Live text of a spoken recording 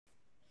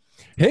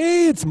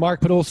Hey, it's Mark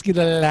Podolsky,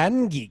 the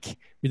Land Geek,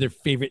 with your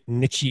favorite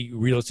niche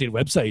real estate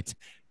website,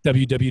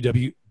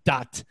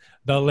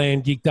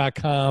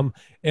 www.thelandgeek.com.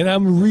 And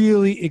I'm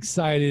really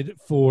excited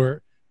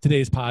for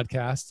today's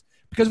podcast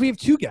because we have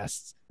two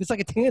guests. It's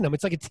like a tandem.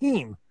 It's like a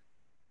team.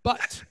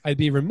 But I'd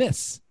be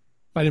remiss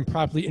if I didn't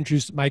properly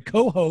introduce my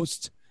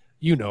co-host.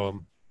 You know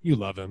him. You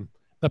love him.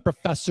 The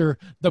professor,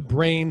 the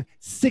brain,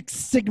 Six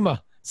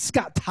Sigma,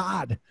 Scott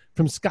Todd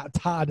from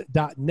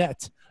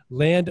scotttodd.net,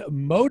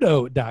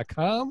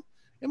 landmodo.com.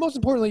 And most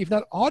importantly, if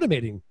not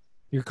automating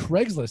your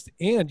Craigslist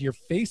and your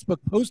Facebook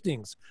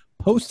postings,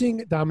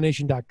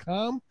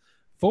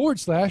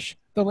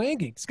 postingdomination.com/the Land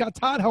Geek. Scott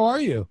Todd, how are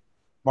you?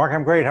 Mark,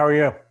 I'm great. How are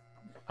you?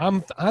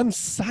 I'm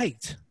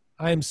psyched.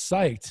 I am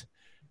psyched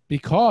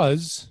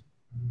because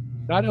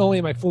not only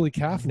am I fully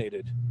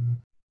caffeinated,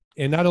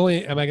 and not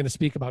only am I going to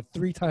speak about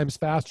 3 times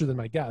faster than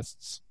my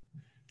guests,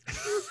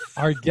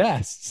 our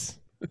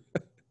guests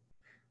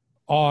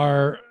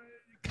are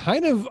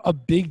kind of a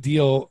big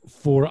deal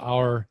for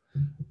our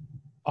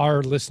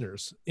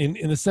listeners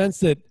in the sense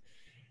that,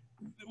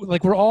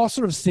 like, we're all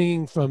sort of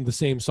singing from the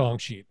same song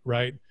sheet,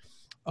 right?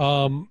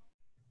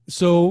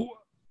 So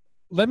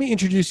let me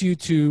introduce you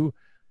to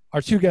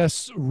our two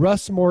guests,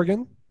 Russ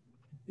Morgan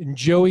and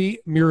Joey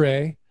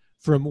Mure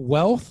from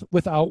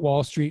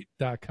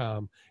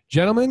wealthwithoutwallstreet.com.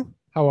 Gentlemen,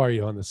 how are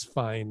you on this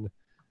fine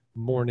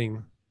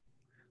morning?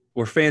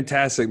 We're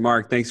fantastic,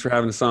 Mark. Thanks for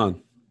having us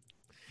on.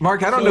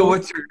 Mark, I don't know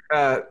what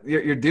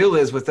your deal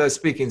is with us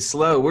speaking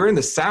slow. We're in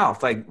the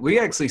South. Like, we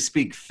actually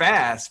speak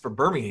fast for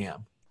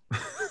Birmingham.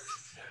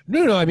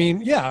 No. I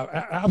mean,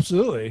 yeah,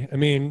 absolutely. I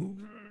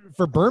mean,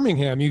 for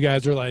Birmingham, you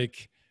guys are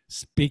like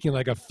speaking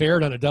like a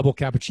ferret on a double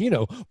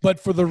cappuccino. But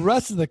for the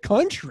rest of the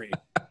country,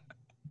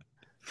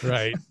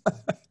 right?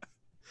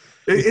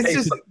 It's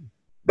just.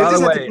 By the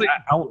way,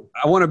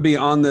 I want to be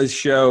on this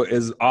show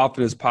as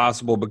often as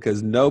possible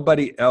because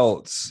nobody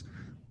else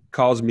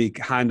calls me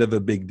kind of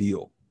a big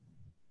deal.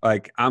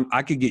 Like,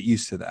 I could get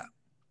used to that.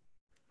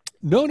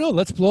 No,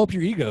 let's blow up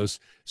your egos.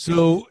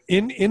 So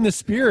in the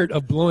spirit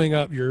of blowing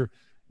up your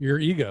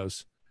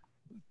egos,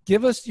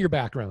 give us your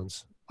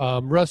backgrounds.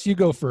 Russ, you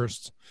go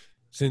first,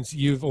 since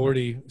you've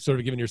already sort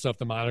of given yourself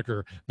the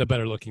moniker, the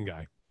better looking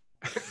guy.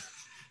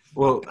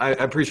 Well, I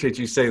appreciate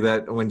you say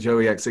that when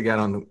Joey actually got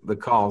on the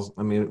calls.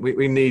 I mean,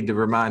 we need to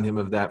remind him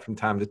of that from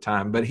time to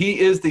time. But he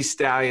is the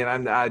stallion.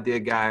 I'm the idea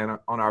guy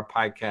on our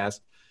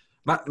podcast.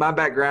 My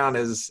background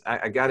is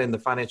I got in the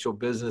financial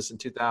business in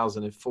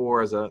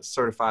 2004 as a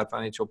certified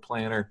financial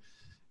planner.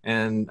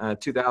 And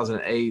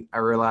 2008, I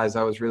realized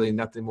I was really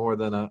nothing more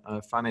than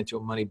a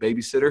financial money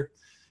babysitter.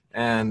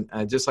 And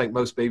just like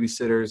most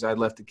babysitters, I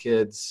left the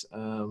kids,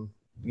 to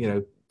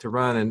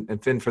run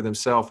and fend for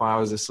themselves while I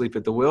was asleep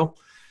at the wheel.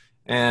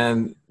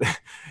 And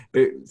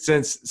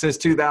since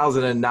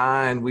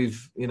 2009,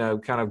 we've,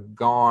 kind of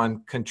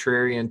gone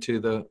contrarian to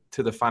the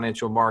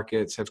financial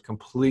markets, have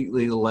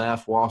completely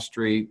left Wall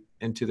Street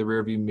into the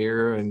rearview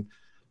mirror, and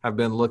have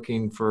been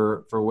looking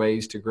for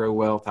ways to grow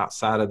wealth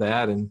outside of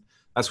that. And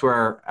that's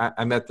where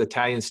I met the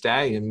Italian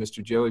stallion,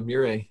 Mr. Joey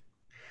Mure.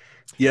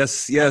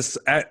 Yes.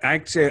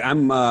 Actually,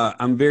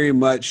 I'm very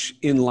much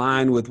in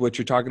line with what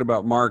you're talking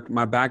about, Mark.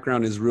 My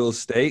background is real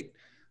estate.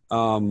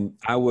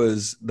 I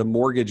was the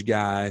mortgage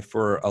guy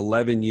for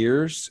 11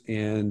 years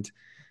and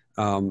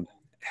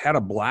had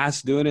a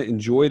blast doing it,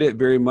 enjoyed it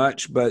very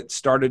much, but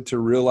started to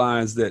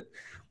realize that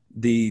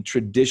the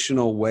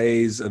traditional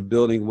ways of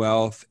building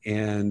wealth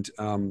and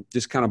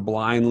just kind of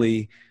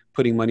blindly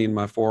putting money in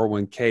my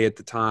 401k at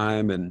the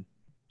time and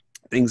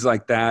things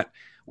like that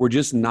were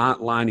just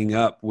not lining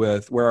up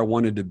with where I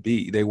wanted to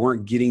be. They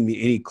weren't getting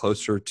me any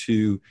closer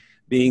to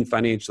being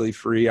financially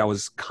free. I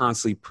was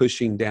constantly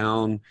pushing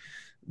down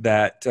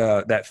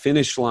that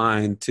finish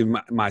line to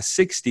my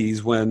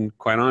 60s when,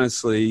 quite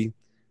honestly,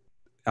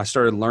 I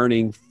started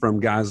learning from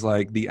guys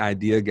like the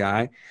idea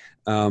guy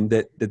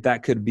that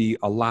could be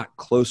a lot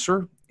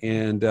closer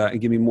and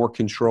give me more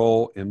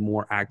control and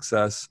more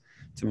access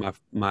to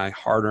my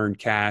hard-earned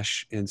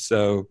cash. And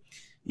so,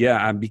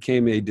 yeah, I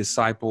became a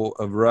disciple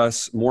of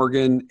Russ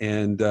Morgan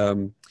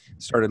and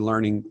started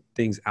learning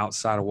things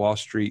outside of Wall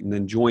Street, and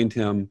then joined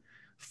him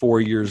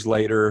 4 years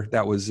later.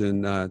 That was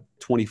in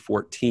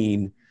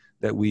 2014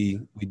 that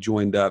we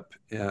joined up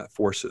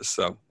forces.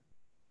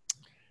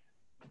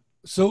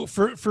 So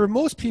for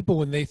most people,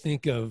 when they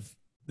think of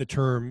the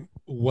term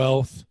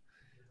wealth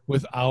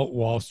without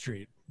Wall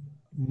Street,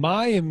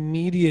 my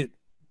immediate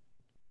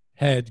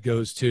head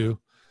goes to,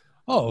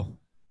 oh,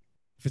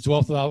 if it's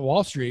wealth without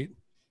Wall Street,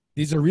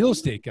 these are real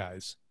estate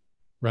guys,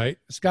 right?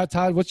 Scott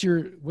Todd,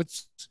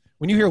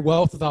 when you hear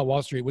wealth without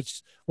Wall Street,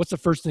 what's the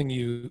first thing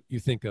you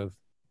think of?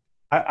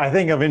 I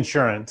think of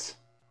insurance.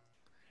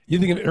 You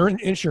think of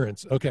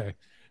insurance. Okay.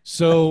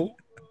 So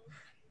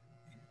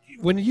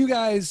when you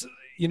guys,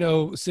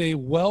 say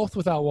wealth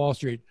without Wall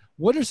Street,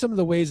 what are some of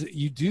the ways that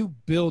you do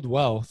build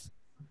wealth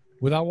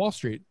without Wall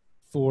Street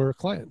for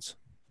clients?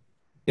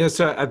 Yeah,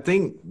 so I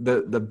think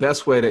the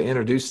best way to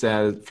introduce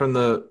that is from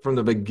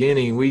the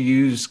beginning, we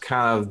use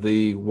kind of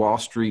the Wall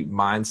Street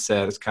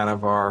mindset as kind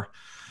of our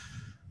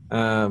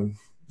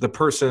the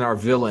person, our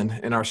villain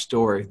in our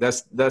story.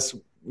 That's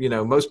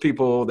most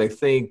people, they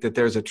think that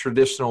there's a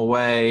traditional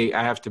way.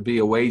 I have to be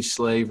a wage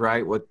slave,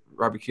 right? What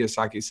Robert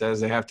Kiyosaki says,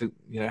 they have to,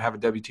 have a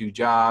W-2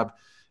 job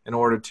in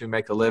order to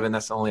make a living.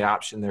 That's the only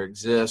option there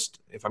exists.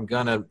 If I'm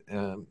going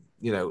to,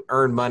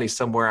 earn money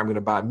somewhere, I'm going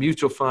to buy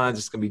mutual funds.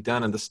 It's going to be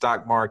done in the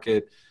stock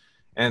market.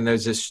 And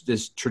there's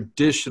this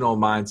traditional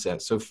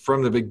mindset. So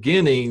from the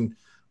beginning,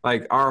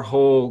 like our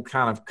whole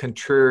kind of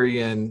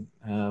contrarian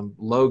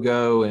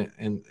logo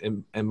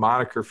and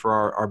moniker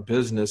for our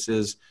business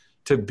is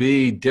to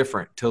be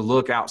different, to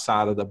look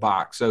outside of the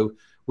box. So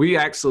we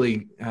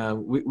actually,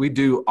 we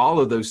do all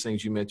of those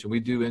things you mentioned. We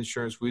do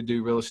insurance, we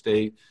do real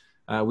estate,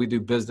 we do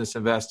business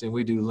investing,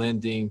 we do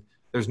lending.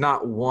 There's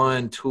not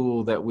one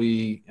tool that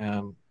we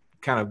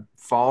kind of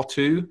fall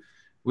to.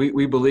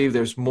 We believe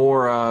there's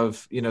more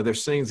of,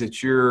 there's things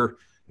that you're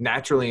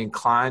naturally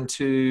inclined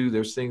to,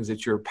 there's things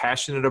that you're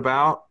passionate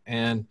about.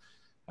 And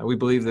we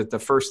believe that the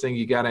first thing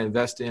you got to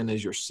invest in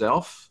is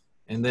yourself.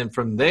 And then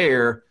from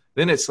there,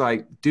 then it's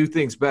like, do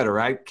things better,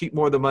 right? Keep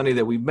more of the money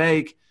that we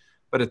make.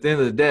 But at the end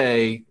of the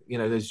day,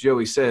 as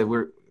Joey said,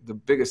 the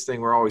biggest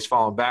thing we're always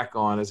falling back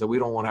on is that we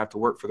don't want to have to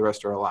work for the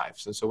rest of our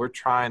lives. And so we're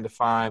trying to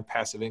find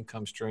passive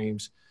income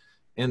streams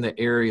in the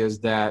areas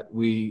that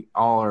we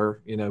all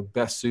are,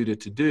 best suited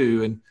to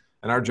do. And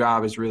our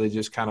job is really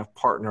just kind of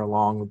partner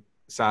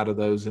alongside of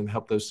those and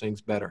help those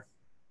things better.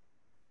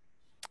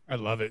 I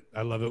love it.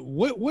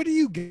 What do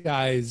you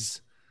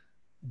guys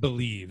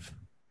believe?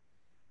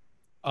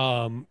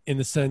 In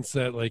the sense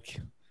that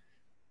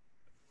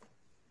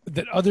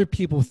that other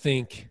people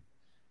think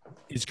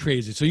is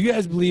crazy. So you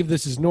guys believe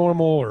this is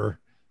normal or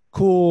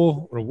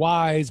cool or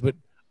wise, but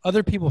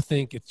other people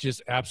think it's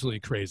just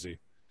absolutely crazy.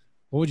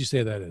 What would you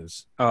say that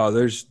is? Oh,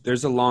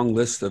 there's a long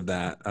list of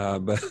that,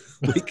 but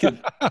we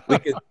could.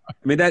 I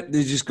mean, that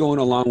is just going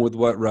along with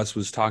what Russ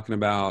was talking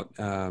about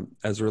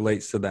as it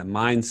relates to that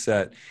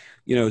mindset.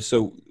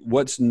 So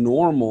what's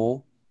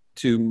normal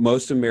to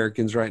most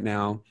Americans right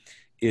now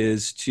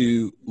is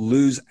to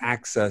lose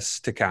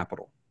access to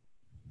capital,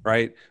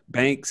 right?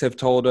 Banks have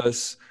told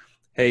us,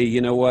 hey,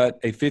 you know what?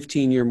 A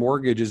 15-year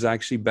mortgage is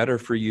actually better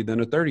for you than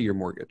a 30-year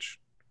mortgage.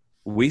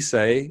 We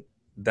say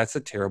that's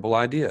a terrible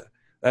idea.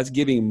 That's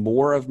giving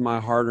more of my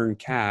hard-earned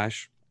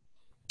cash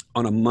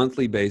on a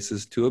monthly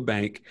basis to a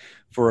bank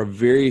for a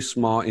very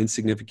small,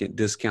 insignificant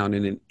discount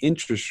in an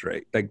interest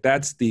rate. Like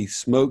that's the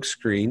smoke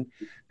screen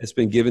that's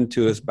been given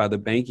to us by the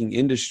banking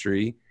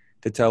industry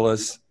to tell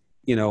us,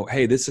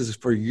 hey, this is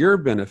for your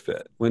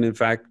benefit, when in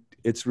fact,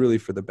 it's really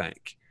for the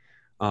bank.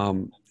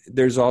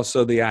 There's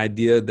also the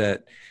idea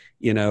that,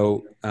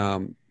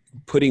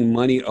 putting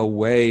money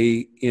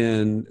away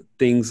in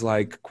things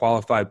like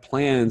qualified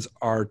plans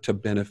are to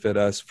benefit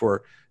us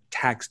for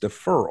tax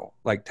deferral.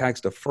 Like tax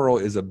deferral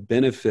is a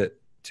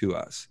benefit to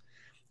us.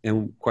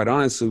 And quite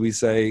honestly, we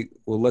say,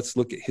 well, let's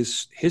look at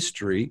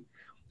history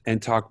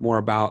and talk more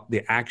about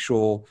the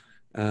actual,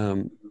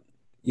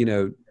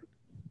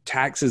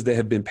 taxes that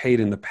have been paid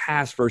in the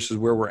past versus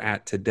where we're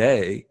at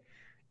today.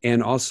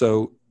 And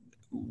also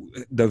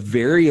the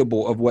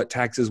variable of what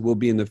taxes will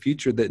be in the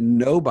future that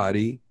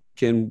nobody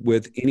can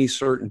with any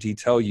certainty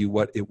tell you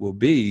what it will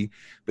be,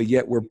 but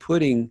yet we're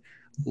putting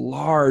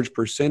large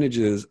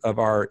percentages of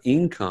our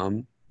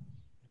income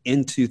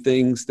into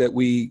things that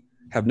we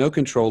have no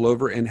control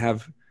over and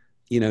have,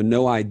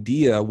 no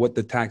idea what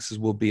the taxes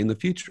will be in the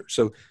future.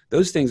 So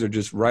those things are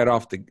just right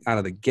out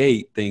of the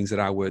gate, things that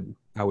I would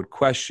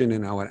question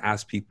and I would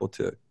ask people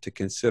to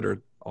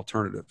consider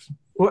alternatives.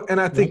 Well,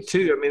 and I think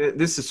too,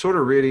 this is sort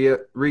of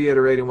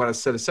reiterating what I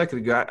said a second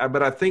ago,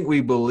 but I think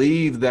we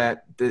believe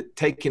that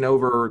taking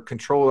over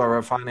control of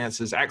our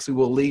finances actually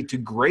will lead to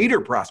greater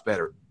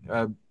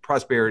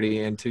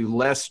prosperity and to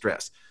less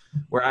stress.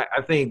 Where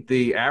I think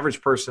the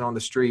average person on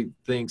the street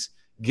thinks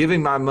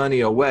giving my money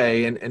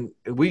away, and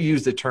we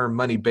use the term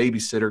money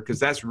babysitter because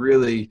that's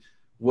really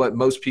what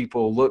most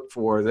people look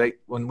for.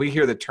 When we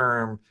hear the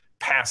term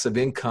passive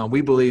income, we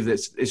believe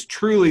that it's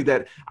truly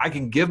that I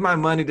can give my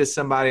money to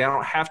somebody, I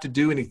don't have to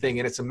do anything,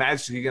 and it's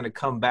magically going to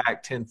come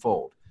back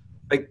tenfold.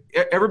 Like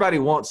everybody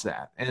wants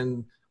that.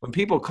 And when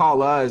people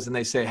call us and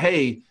they say,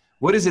 hey,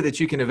 what is it that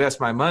you can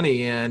invest my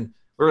money in?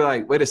 We're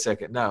like, wait a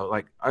second.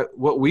 No,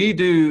 what we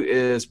do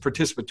is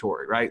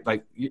participatory, right?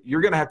 Like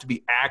you're going to have to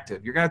be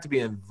active. You're going to have to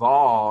be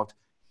involved.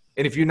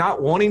 And if you're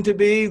not wanting to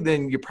be,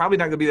 then you're probably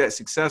not going to be that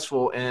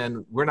successful,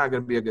 and we're not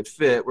going to be a good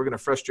fit. We're going to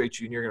frustrate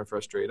you and you're going to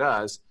frustrate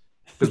us.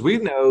 Because we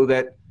know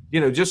that,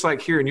 just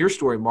like here in your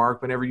story,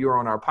 Mark, whenever you were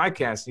on our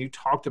podcast and you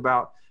talked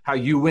about how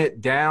you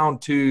went down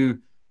to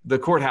the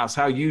courthouse,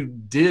 how you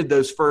did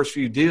those first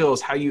few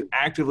deals, how you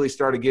actively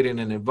started getting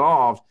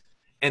involved.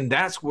 And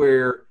that's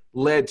where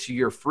led to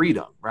your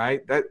freedom,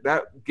 right?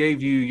 That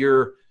gave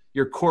you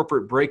your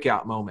corporate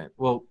breakout moment.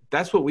 Well,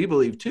 that's what we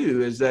believe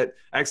too, is that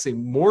actually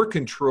more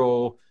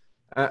control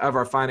of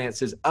our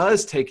finances,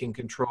 us taking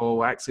control,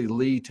 will actually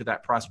lead to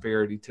that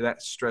prosperity, to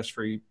that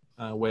stress-free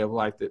way of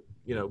life that,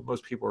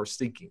 most people are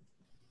seeking.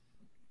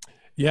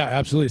 Yeah,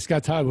 absolutely.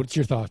 Scott Todd, what's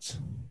your thoughts?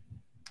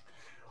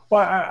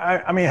 Well,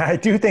 I mean, I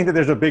do think that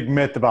there's a big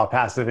myth about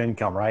passive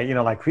income, right?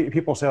 Like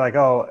people say like,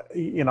 oh,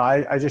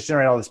 I just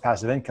generate all this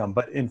passive income.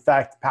 But in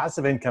fact,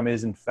 passive income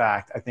is in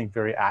fact, I think,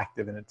 very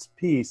active in its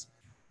piece.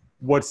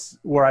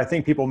 Where I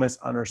think people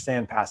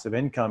misunderstand passive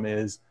income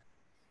is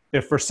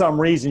if for some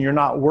reason you're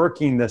not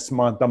working this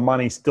month, the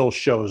money still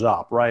shows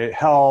up, right?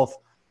 Health,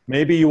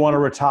 maybe you want to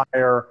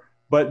retire,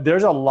 but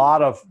there's a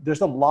lot of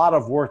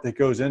work that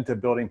goes into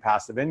building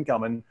passive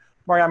income. And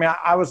Mark, I mean,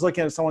 I was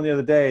looking at someone the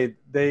other day,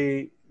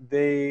 they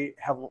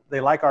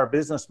like our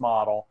business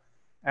model,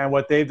 and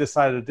what they've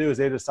decided to do is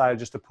they decided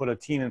just to put a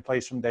team in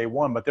place from day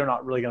one, but they're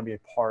not really going to be a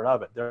part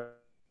of it. They're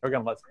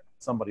going to let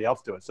somebody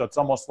else do it. So it's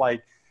almost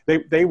like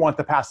they want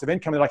the passive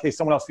income. They're like, hey,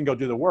 someone else can go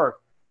do the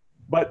work.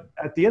 But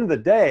at the end of the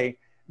day,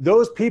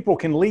 those people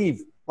can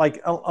leave,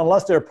 like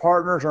unless they're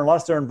partners or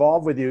unless they're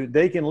involved with you,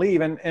 they can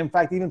leave. And in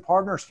fact, even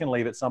partners can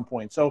leave at some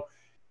point. So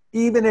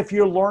even if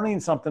you're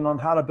learning something on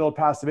how to build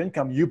passive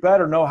income, you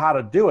better know how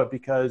to do it,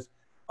 because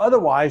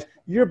otherwise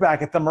you're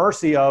back at the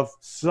mercy of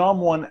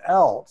someone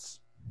else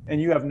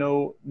and you have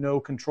no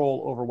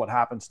control over what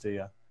happens to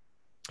you.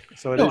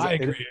 So I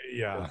agree.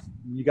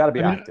 You got to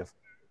be active.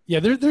 Yeah.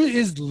 There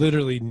is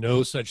literally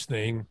no such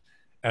thing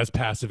as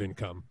passive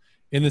income,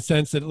 in the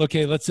sense that,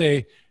 okay, let's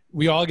say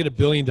we all get $1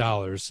 billion.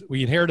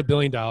 We inherit $1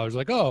 billion.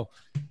 Like, oh,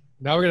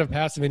 now we're going to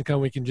have passive income.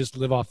 We can just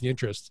live off the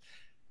interest.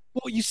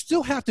 Well, you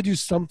still have to do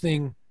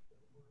something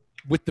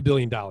with the $1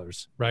 billion,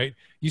 right?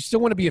 You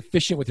still want to be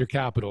efficient with your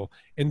capital,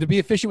 and to be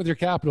efficient with your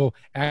capital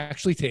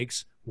actually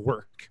takes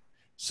work.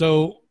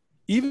 So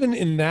even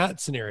in that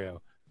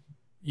scenario,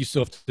 you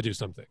still have to do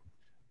something.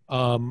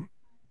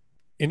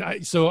 And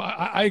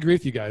I agree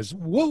with you guys.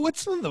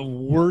 What's some of the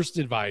worst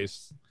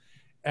advice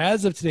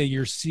as of today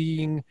you're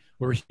seeing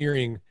or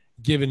hearing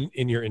given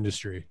in your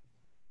industry?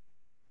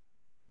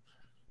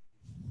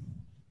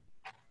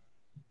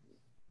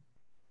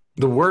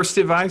 The worst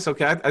advice?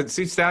 Okay. I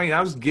see, Stallion,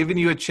 I was giving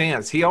you a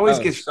chance. He always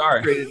gets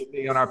frustrated at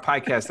me on our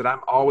podcast that I'm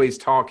always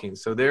talking.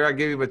 So there, I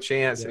gave him a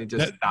chance and he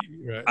just stopped.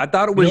 Right. I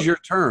thought it was your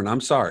turn.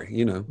 I'm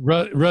sorry.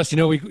 Russ,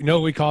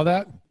 what we call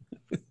that?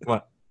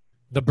 What?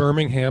 The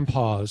Birmingham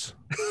pause.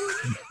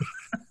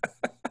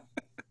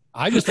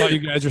 I just thought you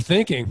guys are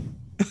thinking.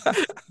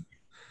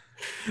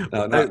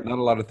 No, not a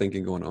lot of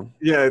thinking going on.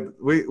 Yeah,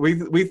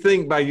 we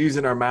think by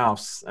using our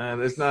mouths.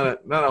 There's not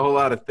a whole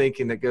lot of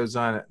thinking that goes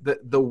on.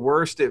 The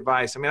worst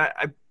advice. I mean,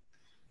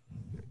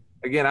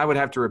 I would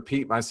have to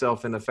repeat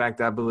myself in the fact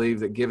that I believe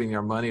that giving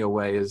our money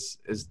away is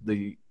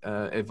the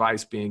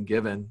advice being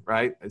given,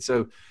 right? And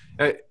so,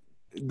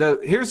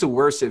 here's the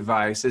worst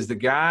advice: is the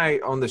guy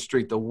on the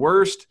street. The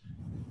worst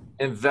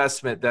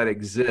investment that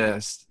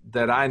exists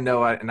that I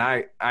know, and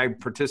I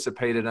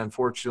participated,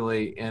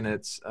 unfortunately, in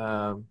its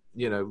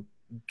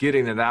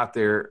getting it out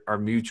there, are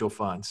mutual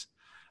funds.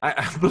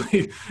 I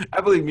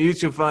believe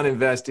mutual fund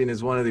investing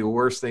is one of the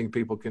worst things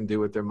people can do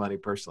with their money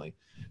personally,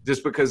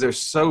 just because they're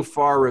so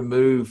far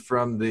removed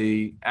from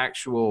the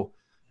actual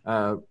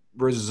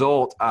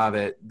result of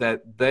it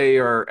that they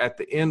are at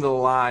the end of the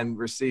line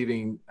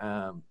receiving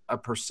a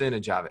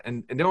percentage of it.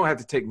 And they don't have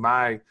to take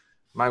my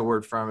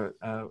word from it.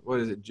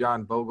 What is it?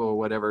 John Bogle or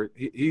whatever.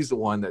 He's the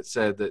one that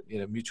said that,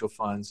 mutual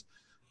funds,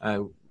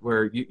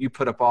 where you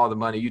put up all the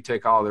money, you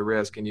take all the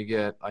risk, and you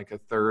get like a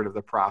third of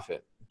the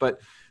profit.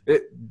 But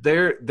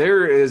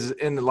there is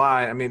in the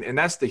line. I mean, and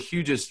that's the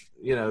hugest.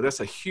 That's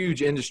a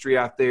huge industry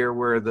out there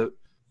where the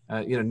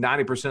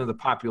 90% of the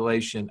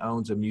population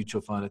owns a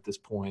mutual fund at this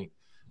point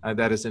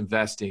that is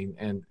investing,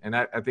 and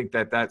I think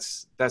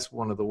that's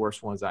one of the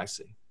worst ones I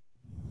see.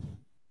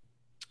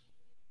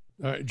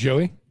 All right,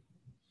 Joey.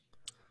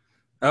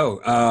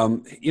 I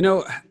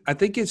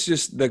think it's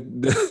just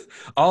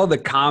all the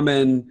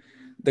common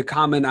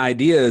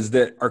ideas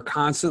that are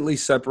constantly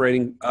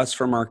separating us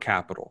from our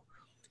capital.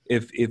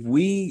 If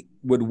we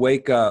would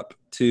wake up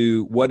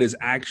to what is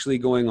actually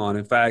going on.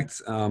 In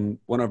fact,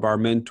 one of our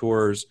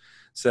mentors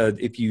said,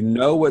 if you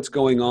know what's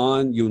going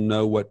on, you'll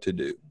know what to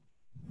do.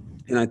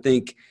 And I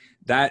think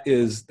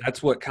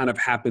that's what kind of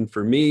happened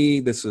for me.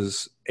 This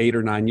was 8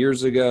 or 9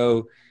 years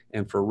ago.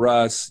 And for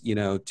Russ,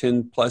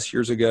 10 plus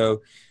years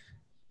ago.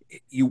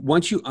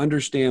 Once you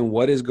understand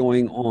what is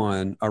going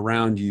on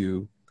around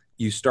you,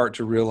 you start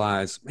to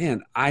realize,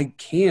 man, I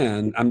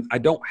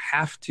don't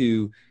have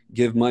to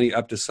give money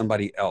up to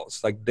somebody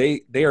else. Like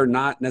they are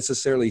not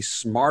necessarily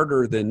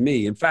smarter than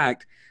me. In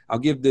fact, I'll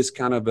give this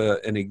kind of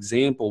an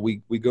example.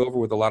 We go over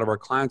with a lot of our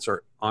clients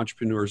are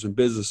entrepreneurs and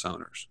business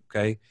owners.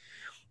 Okay.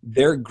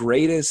 Their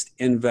greatest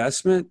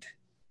investment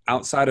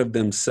outside of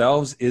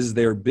themselves is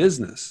their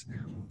business.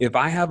 If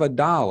I have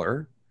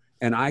 $1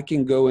 and I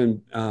can go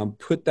and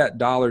put that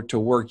dollar to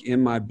work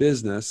in my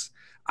business,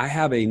 I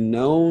have a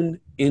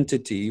known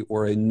entity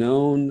or a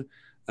known,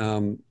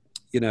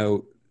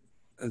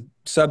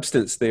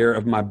 substance there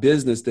of my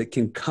business that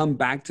can come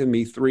back to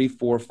me 3,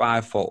 4,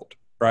 5-fold,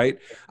 right?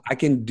 I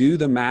can do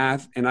the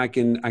math and I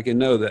can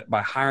know that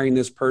by hiring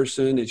this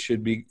person, it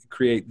should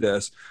create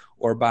this,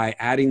 or by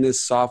adding this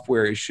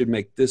software, it should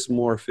make this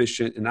more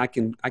efficient. And I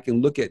can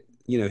look at,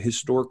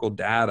 historical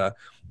data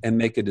and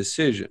make a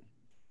decision.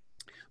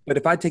 But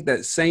if I take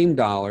that same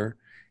dollar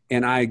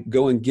and I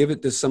go and give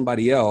it to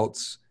somebody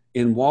else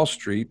in Wall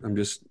Street, I'm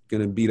just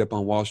going to beat up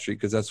on Wall Street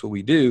because that's what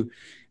we do.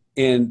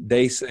 And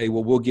they say,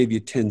 well, we'll give you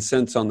 10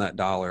 cents on that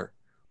dollar.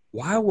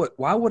 Why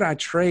would I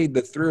trade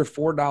the $3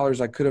 or $4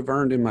 I could have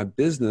earned in my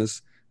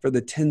business for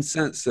the 10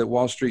 cents that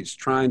Wall Street's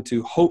trying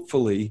to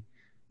hopefully,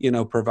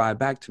 provide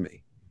back to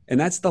me? And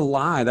that's the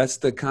lie. That's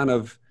the kind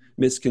of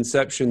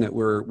misconception that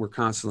we're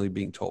constantly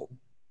being told.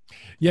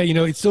 Yeah,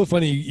 it's so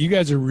funny. You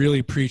guys are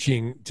really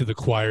preaching to the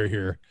choir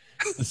here,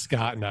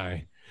 Scott and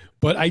I.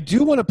 But I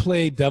do want to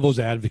play devil's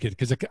advocate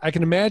because I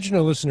can imagine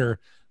a listener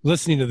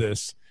listening to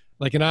this,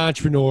 like an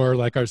entrepreneur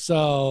like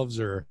ourselves,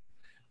 or,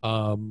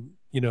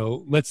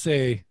 let's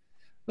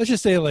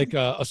just say like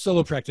a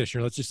solo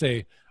practitioner. Let's just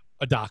say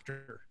a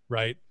doctor,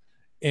 right?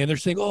 And they're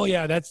saying, oh,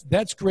 yeah,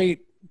 that's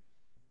great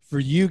for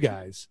you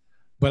guys.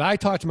 But I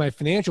talked to my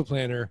financial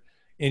planner,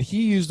 and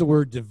he used the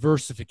word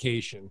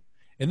diversification.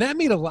 And that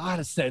made a lot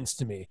of sense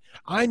to me.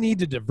 I need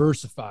to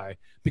diversify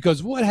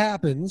because what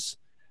happens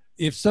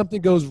if something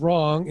goes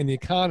wrong in the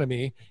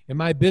economy and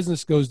my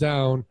business goes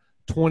down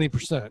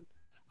 20%?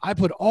 I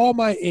put all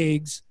my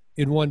eggs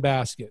in one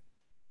basket.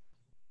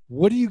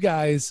 What do you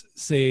guys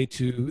say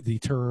to the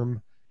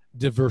term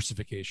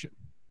diversification?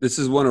 This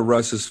is one of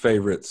Russ's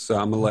favorites, so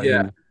I'm going to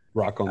let him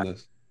rock on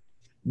this.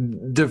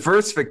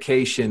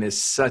 Diversification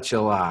is such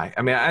a lie.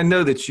 I mean, I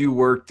know that you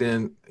worked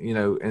in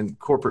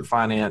corporate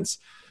finance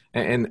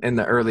in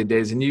the early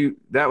days, and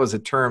that was a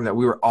term that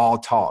we were all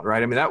taught,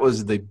 right? I mean, that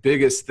was the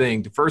biggest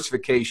thing: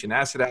 diversification,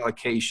 asset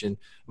allocation,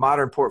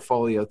 modern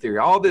portfolio theory,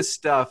 all this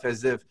stuff.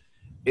 As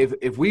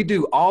if we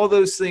do all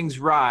those things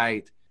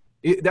right,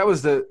 that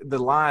was the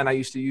line I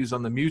used to use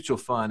on the mutual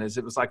fund. Is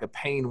it was like a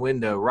pane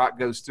window, rock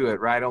goes through it,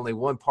 right? Only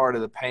one part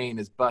of the pane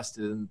is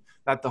busted, and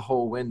not the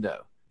whole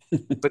window.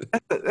 But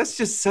that's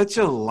just such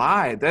a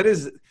lie. That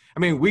is,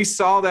 I mean, we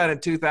saw that in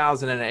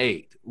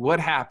 2008. What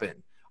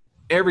happened?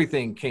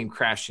 Everything came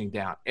crashing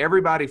down.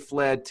 Everybody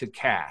fled to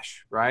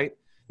cash, right?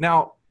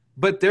 Now,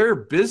 but there are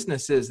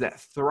businesses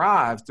that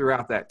thrive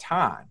throughout that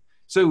time.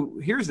 So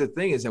here's the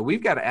thing is that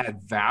we've got to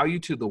add value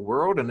to the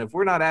world. And if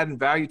we're not adding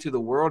value to the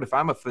world, if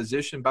I'm a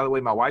physician, by the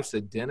way, my wife's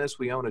a dentist.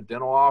 We own a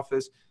dental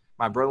office.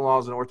 My brother-in-law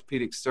is an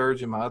orthopedic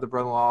surgeon. My other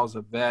brother-in-law is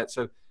a vet.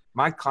 So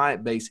my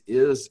client base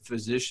is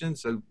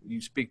physicians. So you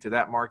speak to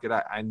that market.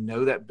 I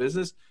know that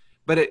business.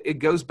 But it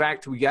goes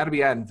back to we got to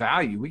be adding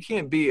value. We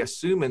can't be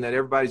assuming that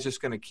everybody's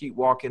just going to keep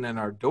walking in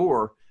our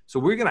door. So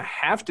we're going to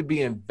have to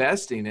be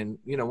investing. And,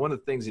 one of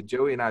the things that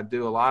Joey and I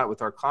do a lot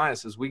with our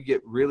clients is we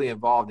get really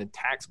involved in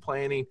tax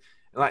planning.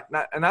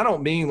 And I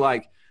don't mean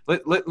like,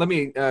 let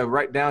me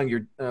write down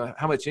your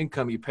how much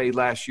income you paid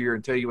last year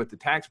and tell you what the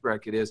tax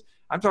bracket is.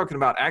 I'm talking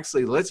about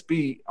actually let's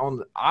be on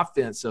the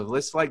offensive.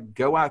 Let's like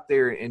go out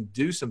there and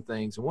do some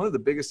things. And one of the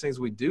biggest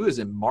things we do is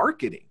in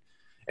marketing.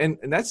 And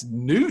that's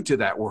new to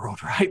that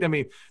world, right? I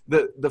mean,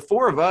 the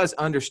four of us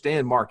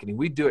understand marketing.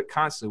 We do it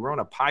constantly. We're on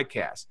a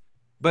podcast.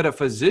 But a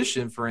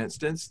physician, for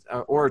instance,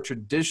 or a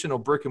traditional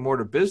brick and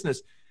mortar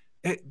business,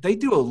 they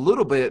do a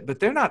little bit, but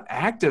they're not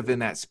active in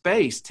that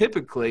space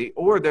typically,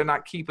 or they're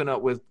not keeping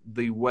up with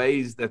the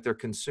ways that their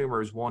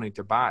consumer is wanting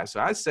to buy. So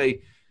I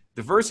say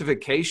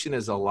diversification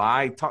is a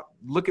lie.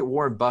 Look at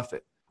Warren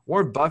Buffett.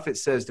 Warren Buffett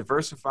says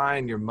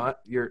diversifying your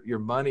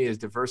money is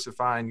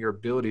diversifying your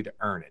ability to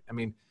earn it. I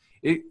mean,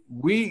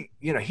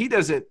 he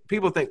doesn't,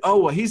 people think,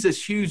 oh, well, he's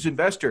this huge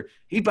investor.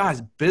 He buys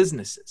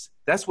businesses.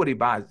 That's what he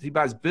buys. He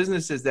buys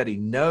businesses that he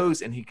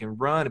knows and he can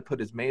run and put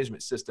his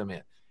management system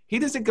in. He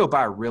doesn't go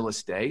buy real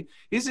estate.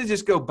 He doesn't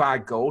just go buy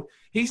gold.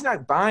 He's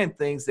not buying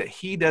things that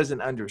he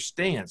doesn't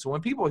understand. So when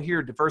people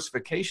hear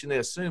diversification, they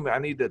assume I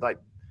need to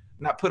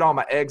not put all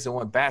my eggs in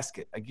one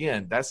basket.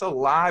 Again, that's a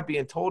lie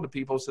being told to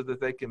people so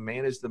that they can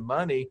manage the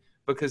money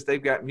because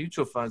they've got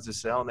mutual funds to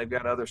sell and they've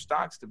got other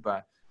stocks to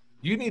buy.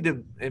 You need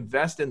to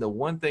invest in the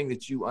one thing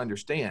that you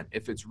understand.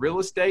 If it's real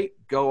estate,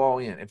 go all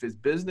in. If it's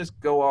business,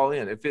 go all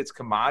in. If it's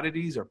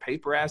commodities or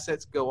paper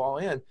assets, go all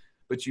in.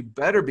 But you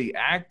better be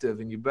active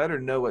and you better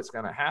know what's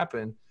going to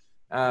happen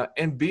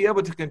and be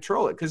able to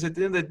control it. Because at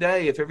the end of the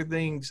day, if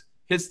everything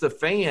hits the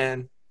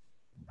fan,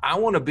 I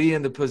want to be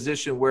in the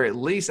position where at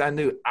least I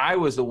knew I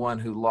was the one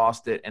who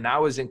lost it and I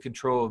was in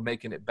control of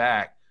making it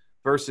back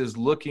versus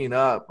looking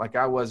up like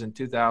I was in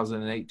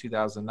 2008,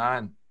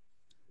 2009,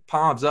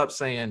 palms up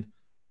saying,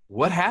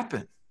 what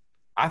happened?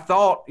 I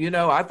thought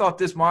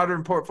this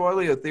modern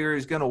portfolio theory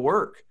is going to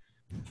work.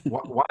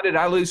 Why did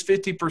I lose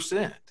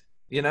 50%?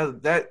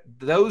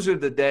 Those are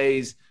the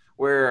days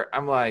where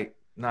I'm like,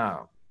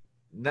 no,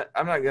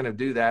 I'm not going to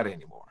do that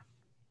anymore.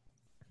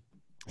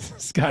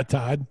 Scott,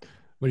 Todd,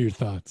 what are your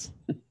thoughts?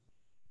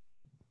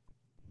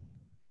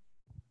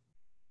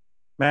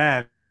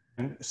 Man,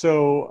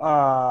 so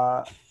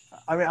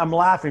I'm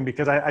laughing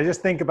because I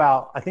just think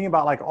about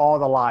like all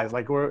the lies.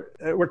 Like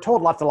we're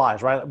told lots of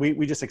lies, right?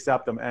 We just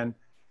accept them. And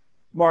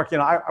Mark,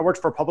 I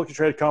worked for a publicly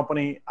traded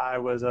company. I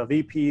was a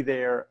VP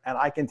there, and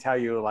I can tell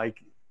you,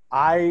 like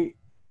I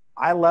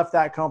left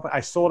that company. I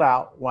sold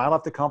out. When I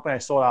left the company, I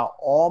sold out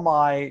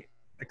I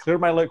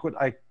cleared my liquid.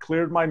 I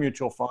cleared my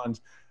mutual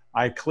funds.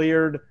 I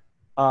cleared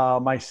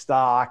my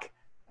stock,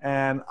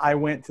 and I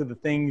went to the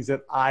things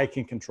that I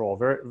can control.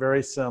 Very,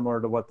 very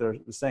similar to what they're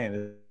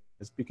saying.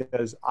 Is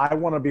because I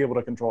want to be able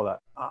to control that.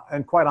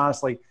 And quite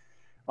honestly,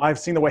 I've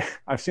seen the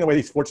way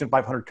these Fortune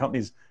 500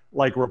 companies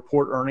like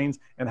report earnings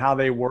and how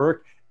they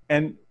work,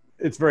 and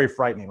it's very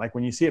frightening. Like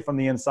when you see it from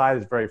the inside,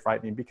 it's very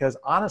frightening because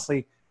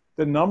honestly,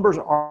 the numbers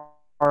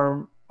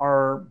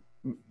are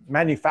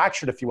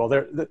manufactured, if you will.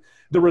 The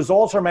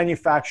results are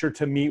manufactured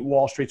to meet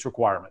Wall Street's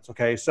requirements.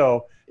 Okay,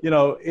 so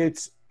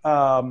it's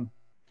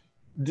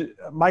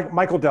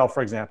Michael Dell,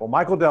 for example.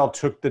 Michael Dell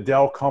took the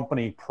Dell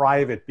company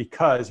private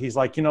because he's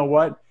like, you know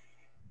what?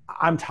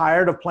 I'm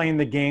tired of playing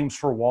the games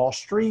for Wall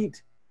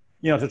Street,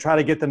 to try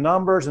to get the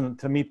numbers and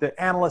to meet the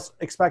analyst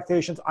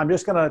expectations. I'm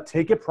just going to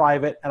take it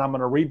private and I'm going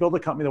to rebuild the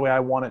company the way I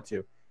want it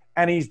to.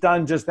 And he's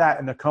done just that.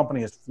 And the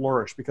company has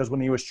flourished because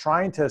when he was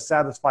trying to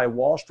satisfy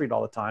Wall Street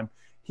all the time,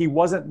 he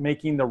wasn't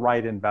making the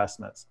right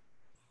investments.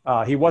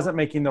 He wasn't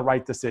making the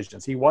right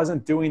decisions. He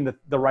wasn't doing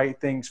the right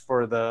things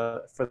for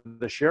the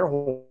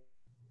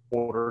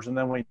shareholders. And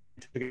then when he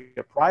took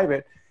it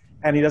private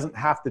and he doesn't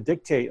have to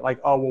dictate like,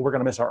 oh, well, we're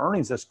going to miss our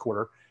earnings this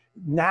quarter.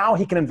 Now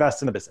he can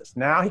invest in the business.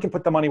 Now he can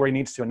put the money where he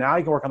needs to. And now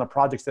he can work on the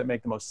projects that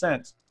make the most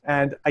sense.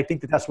 And I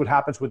think that's what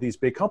happens with these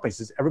big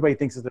companies is everybody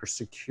thinks that there's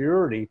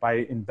security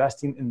by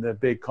investing in the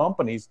big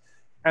companies.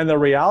 And the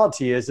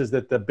reality is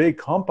that the big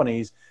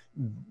companies,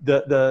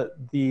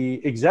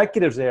 the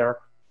executives there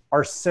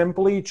are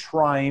simply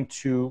trying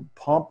to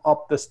pump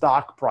up the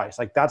stock price.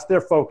 Like that's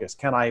their focus.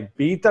 Can I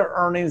beat the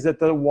earnings that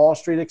the Wall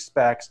Street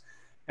expects?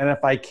 And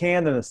if I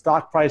can, then the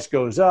stock price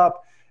goes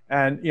up.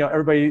 And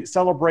everybody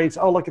celebrates,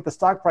 oh, look at the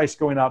stock price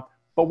going up.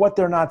 But what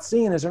they're not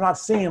seeing is they're not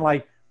seeing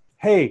like,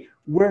 hey,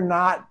 we're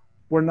not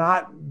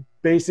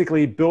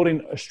basically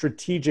building a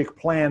strategic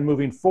plan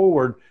moving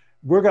forward.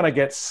 We're going to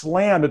get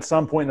slammed at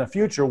some point in the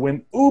future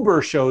when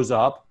Uber shows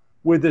up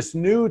with this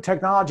new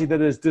technology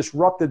that has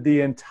disrupted the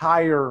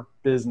entire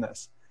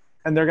business.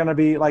 And they're going to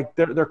be like,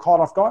 they're caught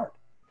off guard.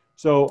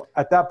 So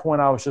at that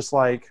point, I was just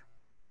like,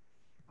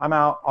 I'm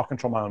out. I'll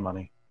control my own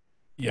money.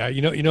 Yeah.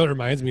 What it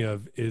reminds me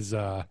of is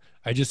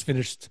I just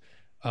finished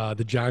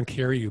the John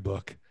Carreyrou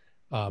book,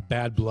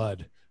 Bad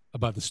Blood,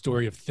 about the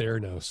story of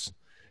Theranos.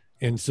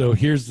 And so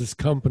here's this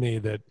company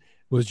that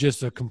was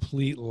just a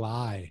complete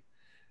lie.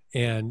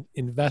 And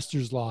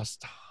investors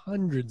lost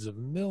hundreds of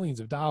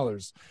millions of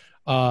dollars.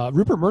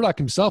 Rupert Murdoch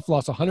himself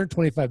lost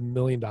 $125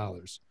 million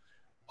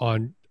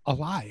on a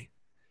lie.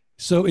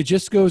 So it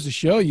just goes to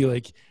show you,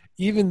 like,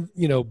 even,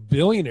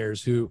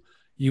 billionaires who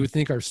you would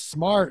think are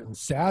smart and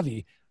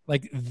savvy,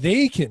 like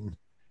they can,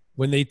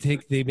 when they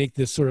make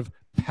this sort of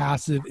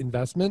passive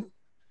investment,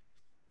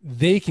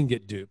 they can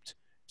get duped.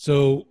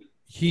 So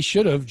he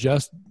should have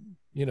just,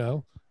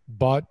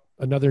 bought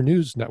another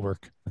news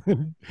network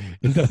and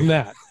done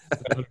that.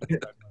 And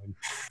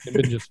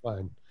been just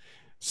fine.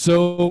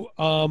 So,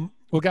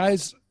 well,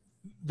 guys,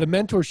 the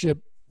mentorship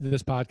in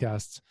this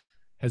podcast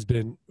has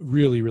been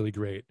really, really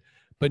great.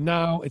 But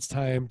now it's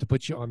time to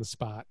put you on the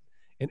spot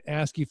and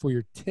ask you for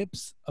your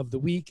tips of the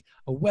week,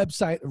 a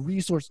website, a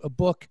resource, a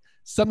book,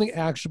 something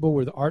actionable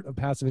where the Art of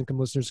Passive Income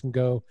listeners can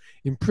go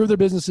improve their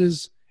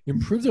businesses,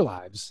 improve their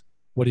lives.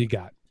 What do you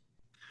got?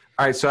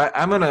 All right, so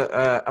I'm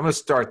gonna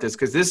start this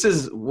because this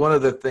is one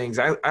of the things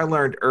I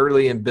learned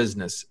early in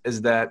business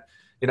is that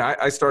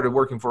I started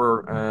working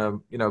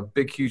for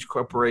big huge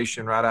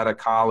corporation right out of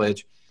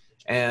college,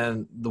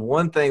 and the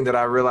one thing that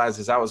I realized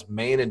as I was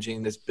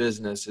managing this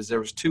business is there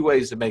was two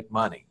ways to make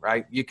money.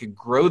 Right, you could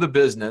grow the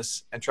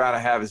business and try to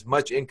have as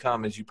much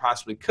income as you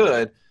possibly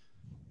could,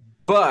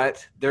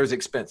 but there's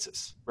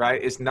expenses.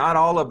 Right, it's not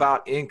all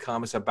about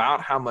income; it's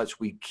about how much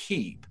we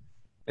keep.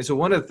 And so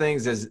one of the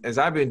things is, as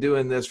I've been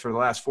doing this for the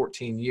last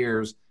 14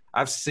 years,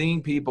 I've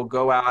seen people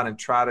go out and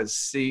try to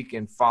seek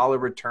and follow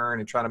return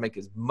and try to make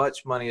as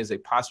much money as they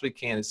possibly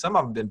can. And some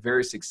of them have been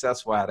very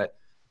successful at it.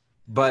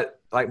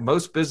 But like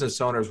most business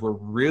owners, we're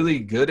really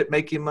good at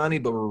making money,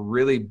 but we're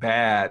really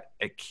bad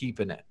at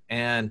keeping it.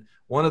 And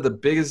one of the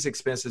biggest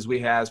expenses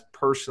we have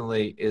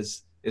personally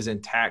is in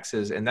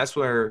taxes. And that's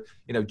where,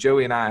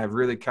 Joey and I have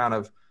really kind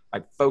of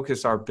like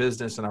focused our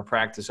business and our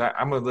practice.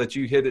 I'm going to let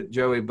you hit it,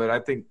 Joey, but I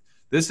think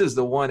this is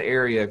the one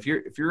area, if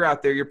you're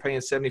out there, you're paying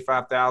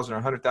 $75,000 or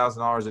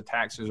 $100,000 of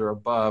taxes or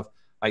above,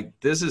 like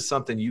this is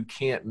something you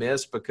can't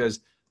miss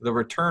because the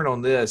return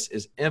on this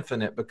is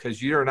infinite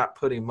because you're not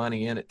putting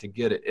money in it to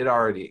get it. It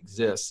already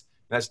exists.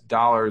 That's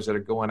dollars that are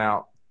going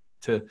out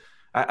to,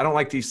 I don't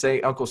like to say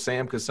Uncle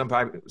Sam because some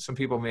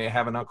people may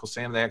have an Uncle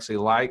Sam they actually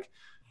like.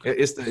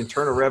 It's the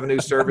Internal Revenue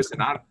Service,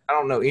 and I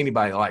don't know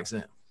anybody that likes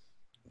them.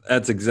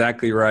 That's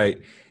exactly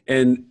right.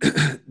 And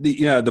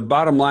the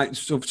bottom line.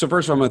 So first of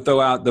all, I'm going to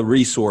throw out the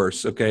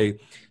resource. Okay.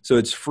 So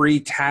it's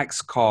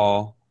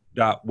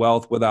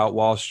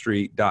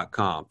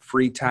freetaxcall.wealthwithoutwallstreet.com,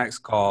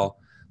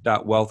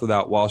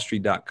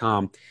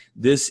 freetaxcall.wealthwithoutwallstreet.com.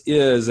 This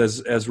is,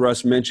 as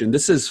Russ mentioned,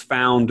 this is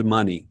found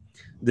money.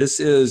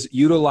 This is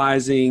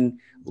utilizing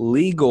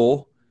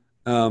legal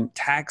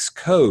tax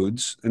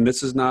codes, and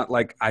this is not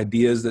like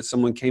ideas that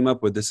someone came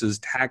up with.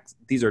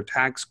 These are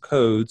tax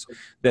codes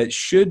that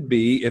should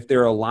be, if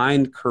they're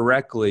aligned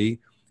correctly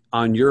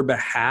on your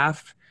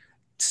behalf,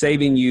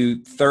 saving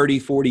you 30,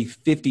 40,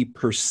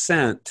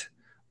 50%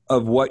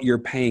 of what you're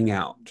paying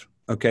out.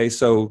 Okay.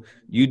 So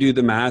you do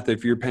the math.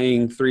 If you're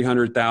paying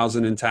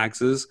 300,000 in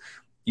taxes,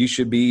 you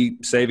should be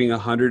saving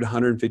 100,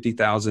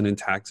 150,000 in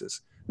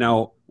taxes.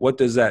 Now, what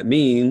does that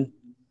mean?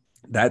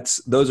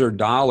 Those are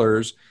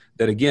dollars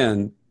that,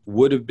 again,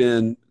 would have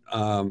been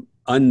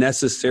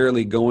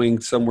unnecessarily going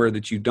somewhere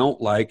that you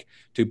don't like,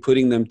 to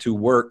putting them to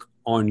work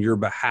on your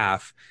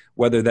behalf,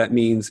 whether that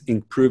means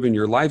improving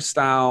your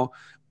lifestyle,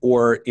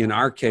 or in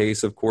our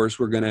case, of course,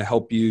 we're going to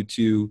help you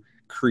to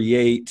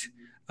create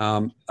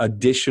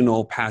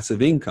additional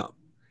passive income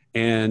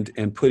and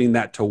putting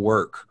that to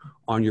work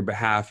on your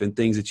behalf and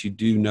things that you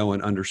do know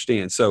and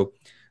understand. So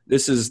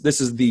this is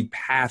the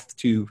path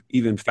to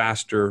even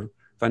faster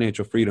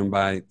financial freedom,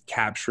 by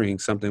capturing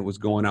something that was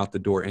going out the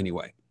door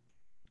anyway.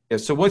 Yeah.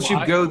 So once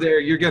you go there,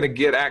 you're going to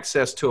get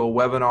access to a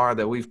webinar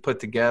that we've put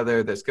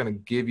together that's going to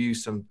give you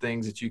some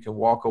things that you can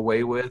walk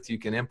away with, you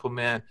can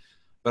implement,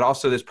 but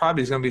also there's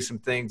probably going to be some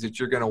things that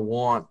you're going to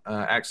want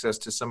access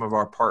to some of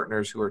our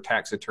partners who are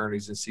tax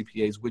attorneys and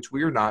CPAs, which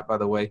we are not, by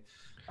the way,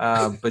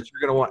 but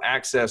you're going to want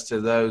access to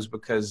those,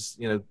 because,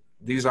 you know,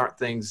 these aren't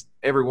things,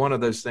 every one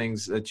of those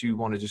things that you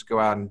want to just go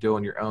out and do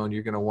on your own.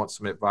 You're going to want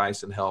some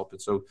advice and help.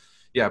 And so,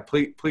 yeah,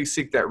 please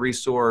seek that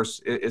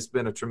resource. It's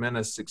been a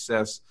tremendous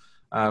success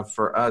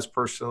for us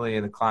personally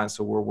and the clients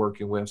that we're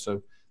working with.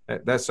 So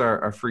that's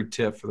our free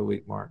tip for the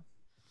week, Mark.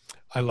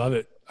 I love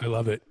it. I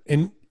love it.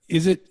 And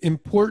is it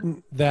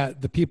important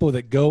that the people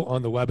that go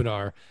on the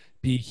webinar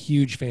be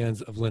huge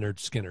fans of Leonard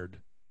Skinnard?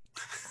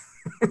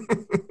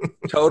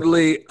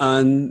 Totally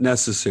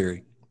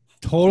unnecessary.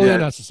 Totally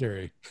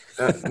unnecessary.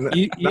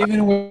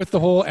 Even with the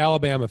whole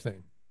Alabama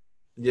thing.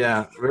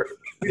 Yeah.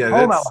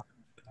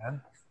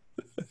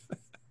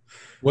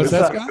 What's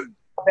that, Scott?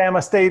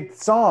 Alabama State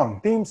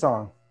theme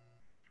song.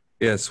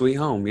 Yeah, Sweet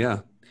Home. Yeah.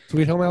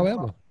 Sweet Home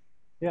Alabama.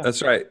 Yeah,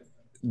 that's right.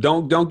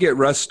 Don't get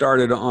Russ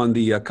started on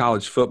the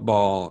college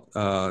football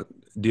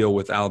deal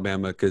with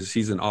Alabama, because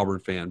he's an Auburn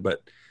fan.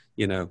 But,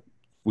 you know,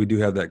 we do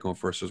have that going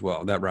for us as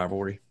well, that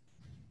rivalry.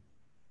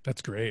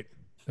 That's great.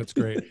 That's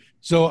great.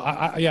 So,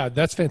 yeah,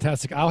 that's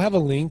fantastic. I'll have a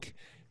link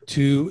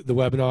to the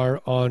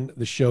webinar on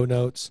the show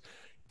notes.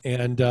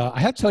 And I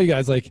have to tell you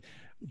guys, like,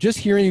 just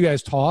hearing you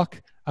guys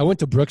talk, I went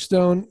to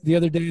Brookstone the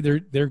other day.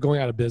 They're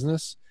going out of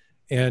business.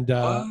 And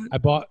I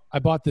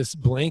bought this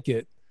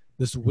blanket,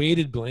 this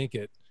weighted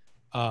blanket.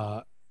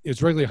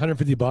 It's regularly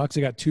 $150.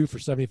 I got two for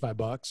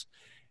 $75.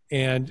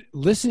 And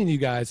listening to you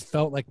guys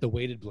felt like the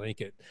weighted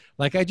blanket.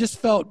 Like, I just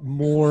felt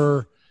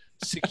more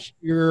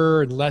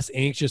secure and less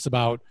anxious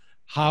about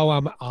how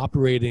I'm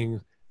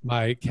operating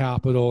my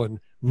capital and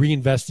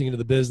reinvesting into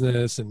the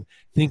business and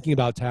thinking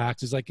about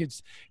taxes. Like,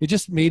 it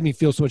just made me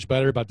feel so much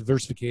better about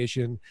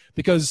diversification,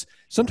 because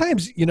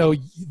sometimes, you know,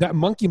 that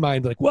monkey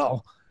mind, like,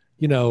 well,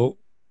 you know,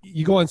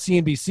 you go on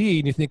CNBC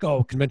and you think,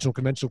 oh,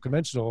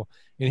 conventional.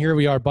 And here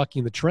we are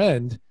bucking the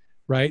trend,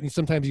 right? And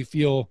sometimes you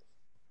feel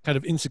kind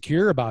of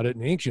insecure about it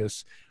and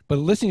anxious, but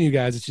listening to you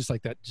guys, it's just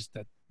like that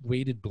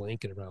weighted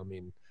blanket around me.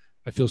 And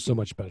I feel so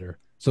much better.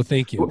 So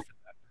thank you.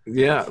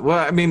 Yeah. Well,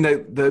 I mean,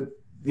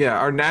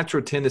 our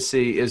natural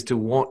tendency is to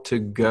want to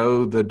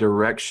go the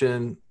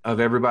direction of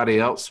everybody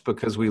else,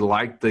 because we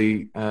like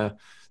the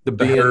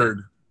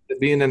herd,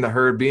 being in the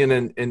herd, being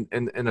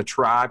in a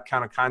tribe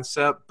kind of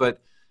concept.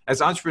 But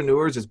as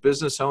entrepreneurs, as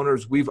business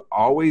owners, we've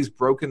always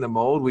broken the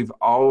mold. We've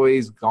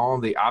always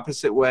gone the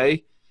opposite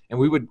way. And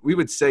we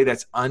would say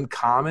that's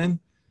uncommon.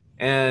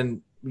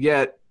 And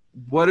yet,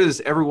 what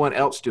is everyone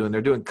else doing?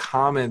 They're doing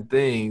common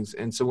things.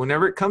 And so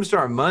whenever it comes to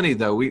our money,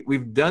 though,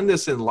 we've done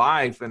this in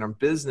life and our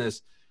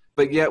business,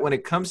 but yet when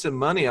it comes to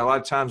money, a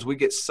lot of times we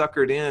get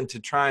suckered into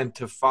trying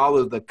to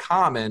follow the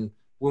common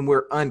when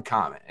we're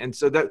uncommon. And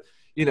so that,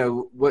 you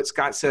know, what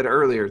Scott said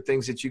earlier,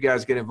 things that you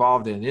guys get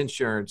involved in,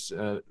 insurance,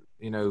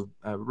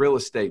 real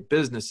estate,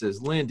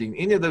 businesses, lending,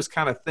 any of those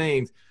kind of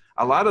things,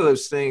 a lot of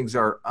those things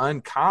are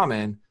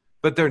uncommon,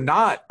 but they're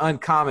not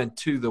uncommon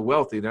to the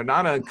wealthy. They're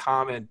not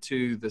uncommon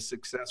to the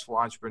successful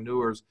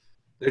entrepreneurs.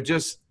 They're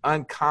just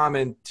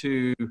uncommon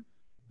to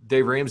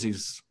Dave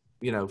Ramsey's,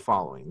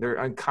 following. They're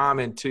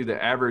uncommon to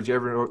the average,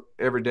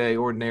 everyday,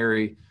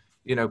 ordinary,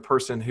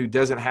 person who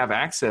doesn't have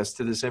access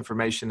to this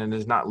information and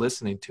is not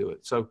listening to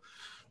it. So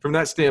from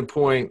that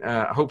standpoint,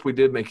 I hope we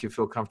did make you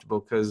feel comfortable,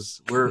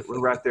 because we're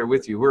right there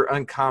with you. We're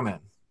uncommon.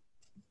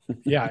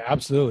 Yeah,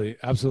 absolutely.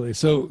 Absolutely.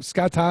 So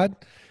Scott Todd,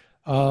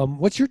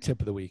 what's your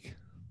tip of the week?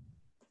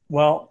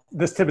 Well,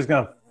 this tip is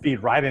going to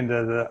feed right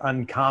into the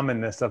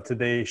uncommonness of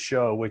today's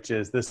show, which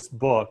is this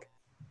book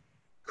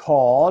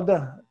called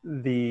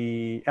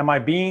Am I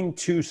Being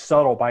Too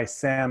Subtle by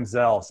Sam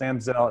Zell.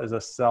 Sam Zell is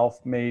a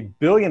self-made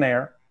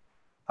billionaire.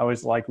 I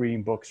always like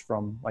reading books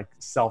from like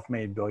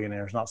self-made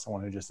billionaires, not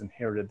someone who just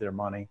inherited their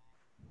money.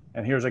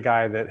 And here's a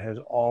guy that has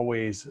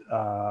always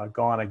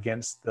gone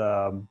against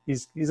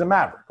he's a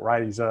maverick,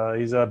 right? He's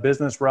a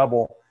business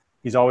rebel.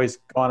 He's always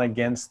gone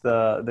against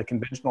the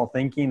conventional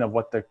thinking of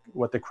what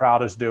the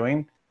crowd is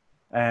doing.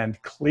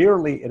 And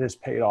clearly it has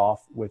paid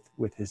off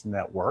with his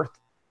net worth.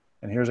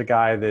 And here's a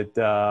guy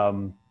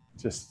that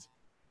just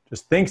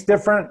thinks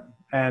different.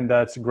 And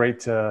it's great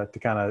to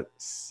kind of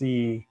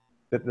see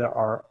that there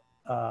are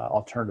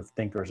alternative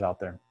thinkers out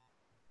there.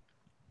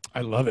 I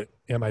love it.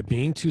 Am I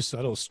being too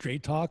subtle?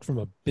 Straight talk from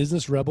a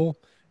business rebel,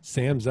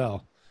 Sam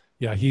Zell.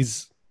 Yeah,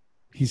 he's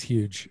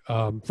huge.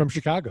 From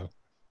Chicago,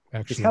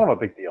 actually. He's kind of a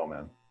big deal,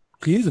 man.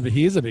 He is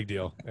a big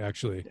deal,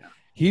 actually. Yeah.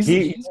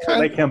 He's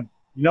kind of,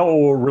 you know what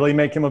will really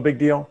make him a big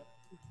deal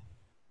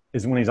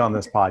is when he's on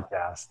this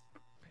podcast,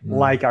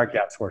 like our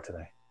guests were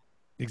today.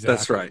 Exactly.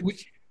 That's right.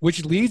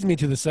 Which leads me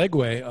to the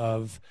segue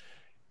of,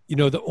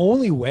 the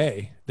only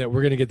way that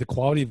we're going to get the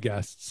quality of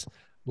guests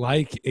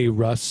like a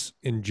Russ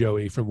and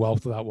Joey from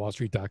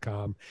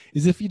wealthwithoutwallstreet.com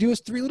is if you do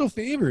us 3 little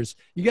favors.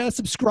 You got to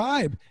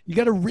subscribe. You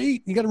got to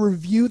rate. You got to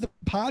review the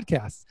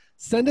podcast.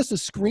 Send us a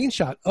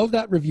screenshot of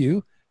that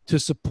review to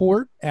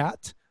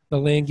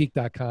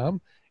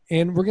support@thelandgeek.com.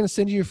 And we're going to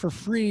send you for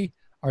free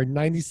our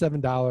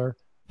 $97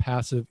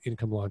 passive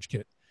income launch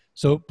kit.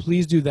 So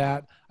please do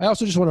that. I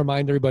also just want to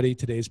remind everybody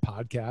today's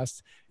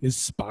podcast is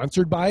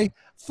sponsored by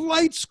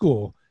Flight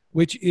School,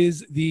 which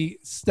is the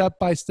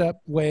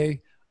step-by-step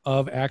way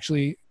of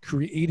actually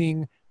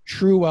creating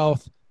true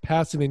wealth,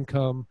 passive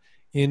income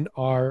in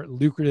our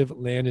lucrative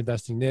land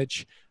investing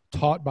niche,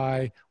 taught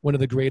by one of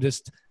the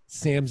greatest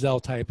Sam Zell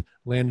type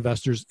land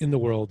investors in the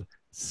world,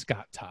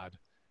 Scott Todd.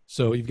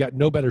 So you've got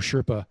no better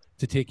Sherpa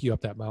to take you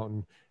up that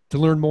mountain. To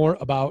learn more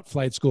about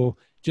Flight School,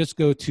 just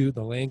go to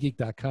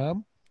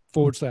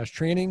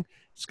thelandgeek.com/training,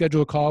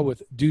 schedule a call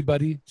with Dude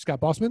Buddy Scott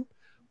Bossman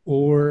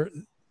or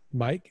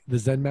Mike, the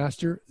Zen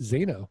Master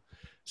Zano.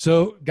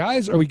 So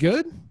guys, are we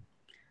good?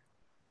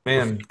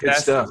 Man, good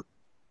stuff.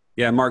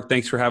 Yeah, Mark,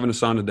 thanks for having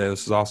us on today.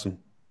 This is awesome.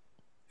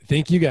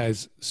 Thank you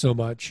guys so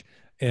much.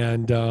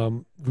 And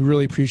we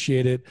really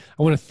appreciate it.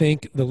 I want to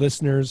thank the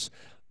listeners.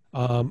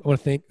 I want to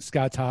thank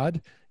Scott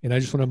Todd. And I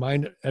just want to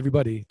remind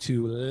everybody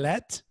to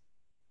let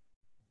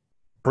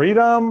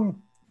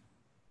freedom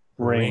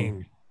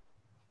ring.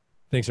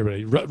 Thanks,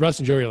 everybody. Russ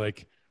and Joey are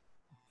like,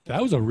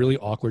 that was a really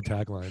awkward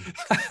tagline.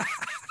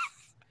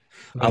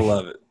 I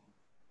love it.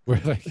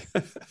 We're like,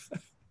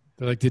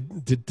 they're like,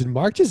 did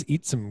Mark just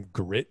eat some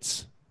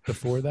grits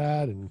before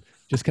that and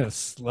just kind of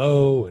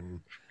slow and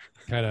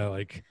kind of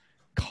like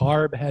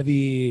carb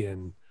heavy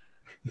and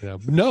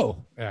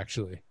no,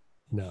 actually,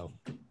 no.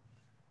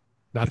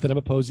 Not that I'm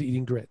opposed to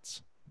eating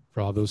grits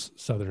for all those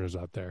Southerners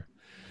out there.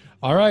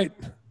 All right.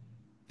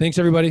 Thanks,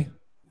 everybody.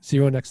 See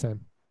you all next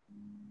time.